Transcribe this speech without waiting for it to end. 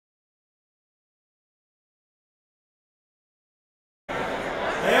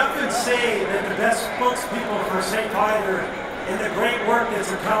say that the best spokespeople for St. Viator and the great work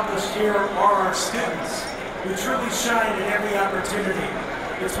that's accomplished here are our students, who truly shine at every opportunity.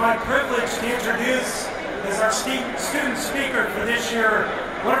 It's my privilege to introduce, as our student speaker for this year,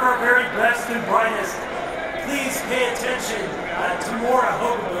 one of our very best and brightest. Please pay attention to Maura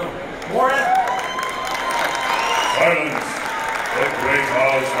Hogaboom. Maura? Silence! The great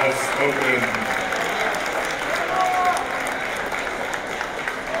Oz has spoken.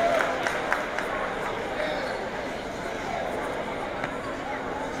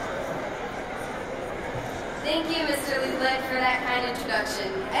 Thank you, Mr. Lieblich, for that kind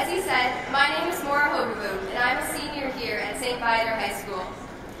introduction. As he said, my name is Maura Hogaboom, and I'm a senior here at St. Viator High School.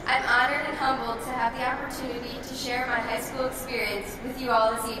 I'm honored and humbled to have the opportunity to share my high school experience with you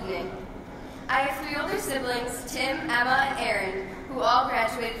all this evening. I have 3 older siblings, Tim, Emma, and Aaron, who all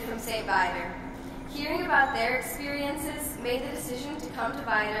graduated from St. Viator. Hearing about their experiences made the decision to come to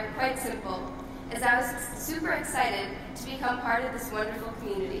Viator quite simple, as I was super excited to become part of this wonderful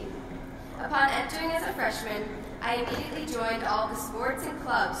community. Upon entering as a freshman, I immediately joined all the sports and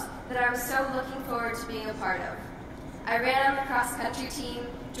clubs that I was so looking forward to being a part of. I ran on the cross-country team,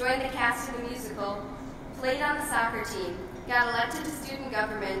 joined the cast of the musical, played on the soccer team, got elected to student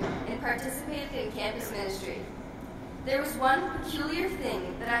government, and participated in campus ministry. There was one peculiar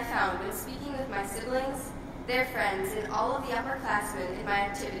thing that I found when speaking with my siblings, their friends, and all of the upperclassmen in my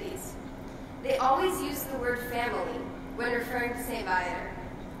activities. They always used the word family when referring to St. Viator.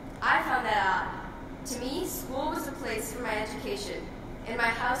 I found that odd. To me, school was a place for my education, and my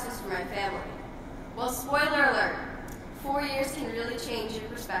house was for my family. Well, spoiler alert, 4 years can really change your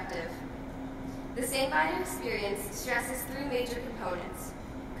perspective. The St. Viator experience stresses 3 major components: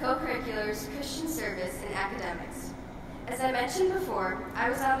 co-curriculars, Christian service, and academics. As I mentioned before,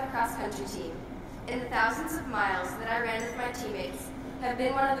 I was on the cross-country team, and the thousands of miles that I ran with my teammates have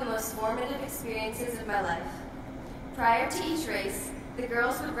been one of the most formative experiences of my life. Prior to each race, the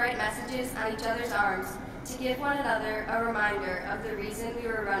girls would write messages on each other's arms to give one another a reminder of the reason we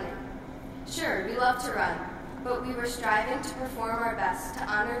were running. Sure, we love to run, but we were striving to perform our best to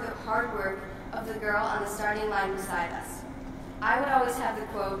honor the hard work of the girl on the starting line beside us. I would always have the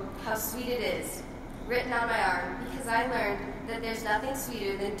quote, "How sweet it is," written on my arm because I learned that there's nothing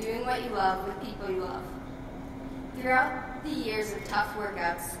sweeter than doing what you love with people you love. Throughout the years of tough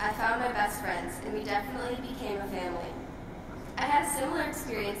workouts, I found my best friends, and we definitely became a family. I had a similar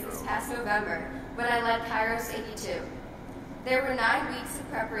experience this past November when I led Kairos 82. There were 9 weeks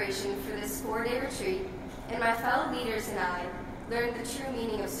of preparation for this 4-day retreat, and my fellow leaders and I learned the true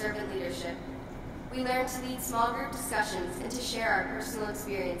meaning of servant leadership. We learned to lead small group discussions and to share our personal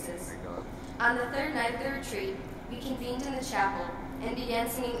experiences. On the 3rd night of the retreat, we convened in the chapel and began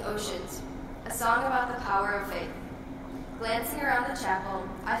singing Oceans, a song about the power of faith. Glancing around the chapel,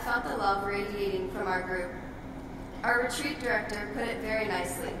 I felt the love radiating from our group. Our retreat director put it very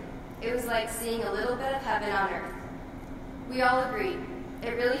nicely. It was like seeing a little bit of heaven on earth. We all agreed.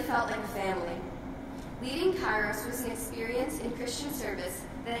 It really felt like a family. Leading Kairos was an experience in Christian service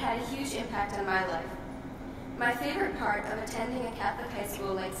that had a huge impact on my life. My favorite part of attending a Catholic high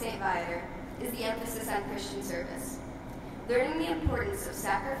school like St. Viator is the emphasis on Christian service. Learning the importance of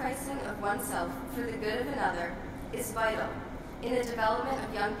sacrificing of oneself for the good of another is vital in the development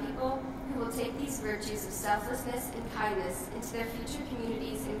of young people who will take these virtues of selflessness and kindness into their future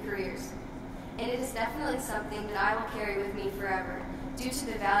communities and careers. And it is definitely something that I will carry with me forever due to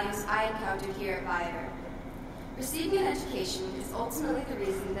the values I encountered here at Viator. Receiving an education is ultimately the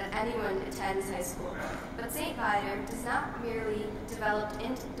reason that anyone attends high school, but St. Viator does not merely develop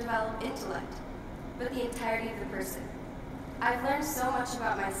intellect, but the entirety of the person. I've learned so much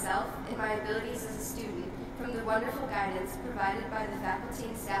about myself and my abilities as a student from the wonderful guidance provided by the faculty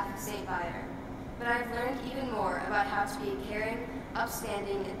and staff of St. Viator, but I've learned even more about how to be a caring,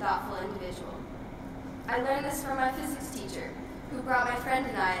 upstanding, and thoughtful individual. I learned this from my physics teacher, who brought my friend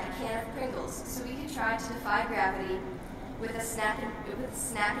and I a can of Pringles so we could try to defy gravity with a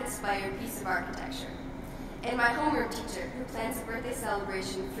snack-inspired piece of architecture, and my homeroom teacher, who plans a birthday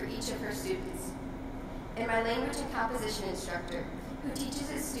celebration for each of her students, and my language and composition instructor, who teaches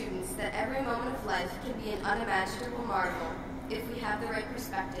his students that every moment of life can be an unimaginable marvel if we have the right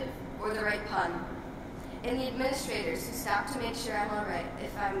perspective or the right pun, and the administrators who stop to make sure I'm all right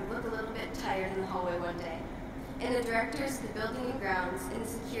if I look a little bit tired in the hallway one day, and the directors of the building and grounds and the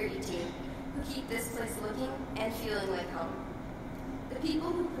security team who keep this place looking and feeling like home. The people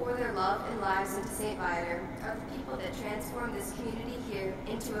who pour their love and lives into St. Viator are the people that transform this community here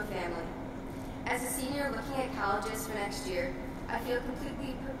into a family. As a senior looking at colleges for next year, I feel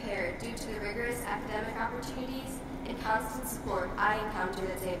completely prepared due to the rigorous academic opportunities and constant support I encountered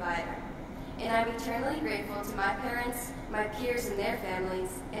at St. Viator. And I'm eternally grateful to my parents, my peers and their families,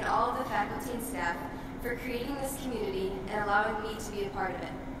 and all of the faculty and staff for creating this community and allowing me to be a part of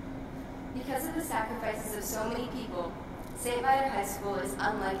it. Because of the sacrifices of so many people, St. Viator High School is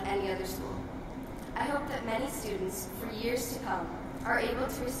unlike any other school. I hope that many students, for years to come, are able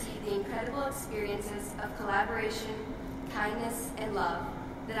to receive the incredible experiences of collaboration, kindness, and love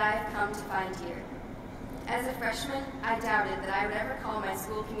that I have come to find here. As a freshman, I doubted that I would ever call my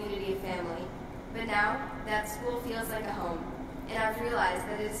school community a family, but now that school feels like a home, and I've realized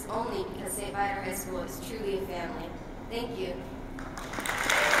that it is only because St. Viator High School is truly a family. Thank you.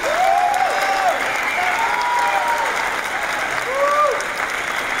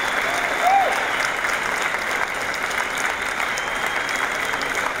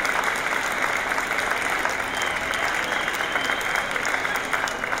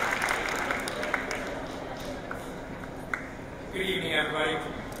 Good evening, everybody.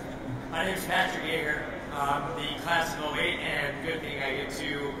 My name is Patrick Yeager. I'm the class of 08, and good thing I get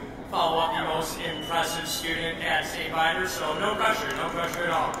to follow up the most impressive student at St. Viator, so no pressure at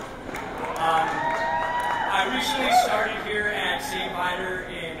all. I recently started here at St. Viator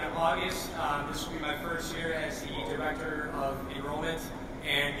in August. This will be my first year as the Director of Enrollment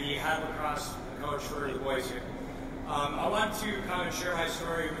and the head lacrosse coach for the boys here. I want to come and share my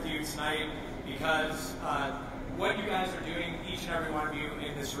story with you tonight because what you guys are doing, each and every one of you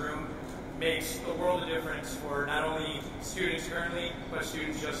in this room, makes a world of difference for not only students currently, but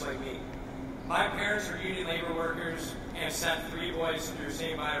students just like me. My parents are union labor workers and sent 3 boys through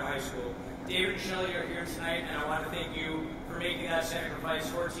St. Viator High School. David and Shelley are here tonight, and I want to thank you for making that sacrifice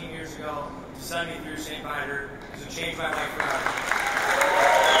 14 years ago to send me through St. Viator, because it changed my life forever.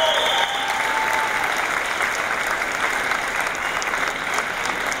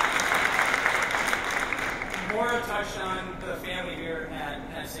 Maura touched on the family here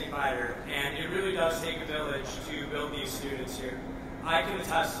at St. Viator, and it really does take a village to build these students here. I can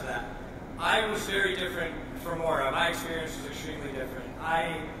attest to that. I was very different from Maura. My experience was extremely different.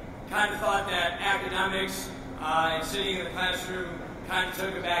 I kind of thought that academics and sitting in the classroom kind of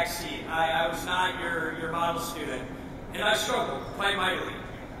took a back seat. I was not your model student, and I struggled quite mightily.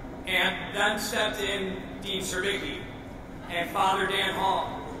 And then stepped in Dean Serbicki and Father Dan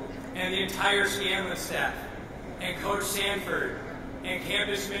Hall and the entire Scanlon staff, and Coach Sanford, and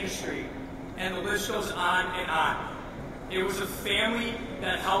campus ministry, and the list goes on and on. It was a family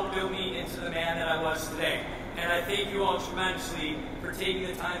that helped build me into the man that I was today. And I thank you all tremendously for taking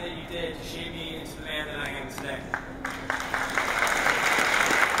the time that you did to shape me into the man that I am today.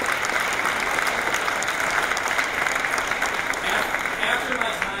 After my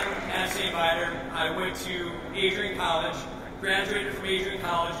time at St. Viator, I went to Adrian College, graduated from Adrian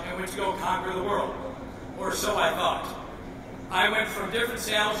College, and went to go conquer the world. Or so I thought. I went from different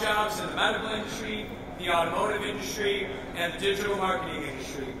sales jobs in the medical industry, the automotive industry, and the digital marketing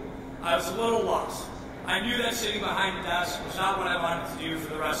industry. I was a little lost. I knew that sitting behind a desk was not what I wanted to do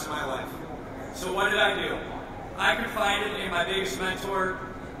for the rest of my life. So what did I do? I confided in my biggest mentor,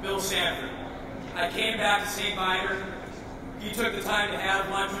 Bill Sanford. I came back to St. Viator. He took the time to have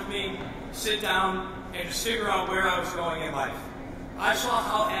lunch with me, sit down, and just figure out where I was going in life. I saw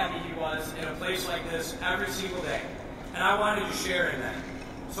how happy he was in a place like this every single day, and I wanted to share in that.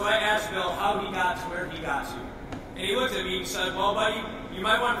 So I asked Bill how he got to where he got to. And he looked at me and said, well, buddy, you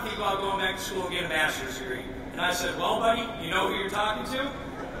might want to think about going back to school and get a master's degree. And I said, well, buddy, you know who you're talking to?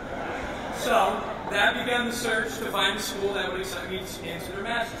 So that began the search to find a school that would accept me into their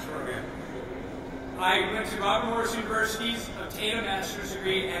master's program. I went to Robert Morris University, obtained a master's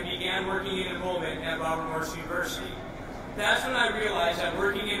degree, and began working in enrollment at Robert Morris University. That's when I realized that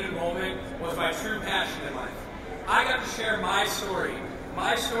working in enrollment was my true passion in life. I got to share my story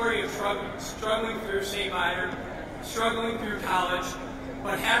of struggling through St. Viator, struggling through college,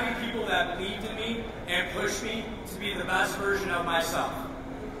 but having people that believed in me and pushed me to be the best version of myself.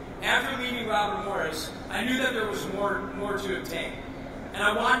 After leaving Robert Morris, I knew that there was more to obtain, and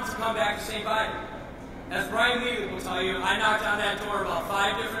I wanted to come back to St. Viator. As Brian Lee will tell you, I knocked on that door about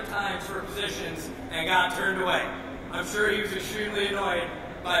 5 different times for positions and got turned away. I'm sure he was extremely annoyed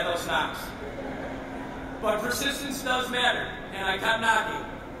by those knocks. But persistence does matter, and I kept knocking.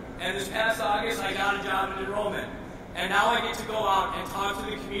 And this past August, I got a job in enrollment. And now I get to go out and talk to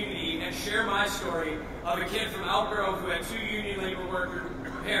the community and share my story of a kid from Elk Grove who had 2 union labor worker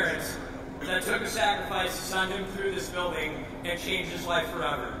parents that took a sacrifice to send him through this building and change his life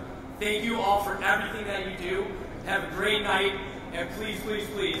forever. Thank you all for everything that you do. Have a great night, and please, please,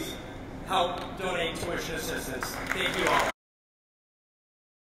 please help donate tuition assistance. Thank you all.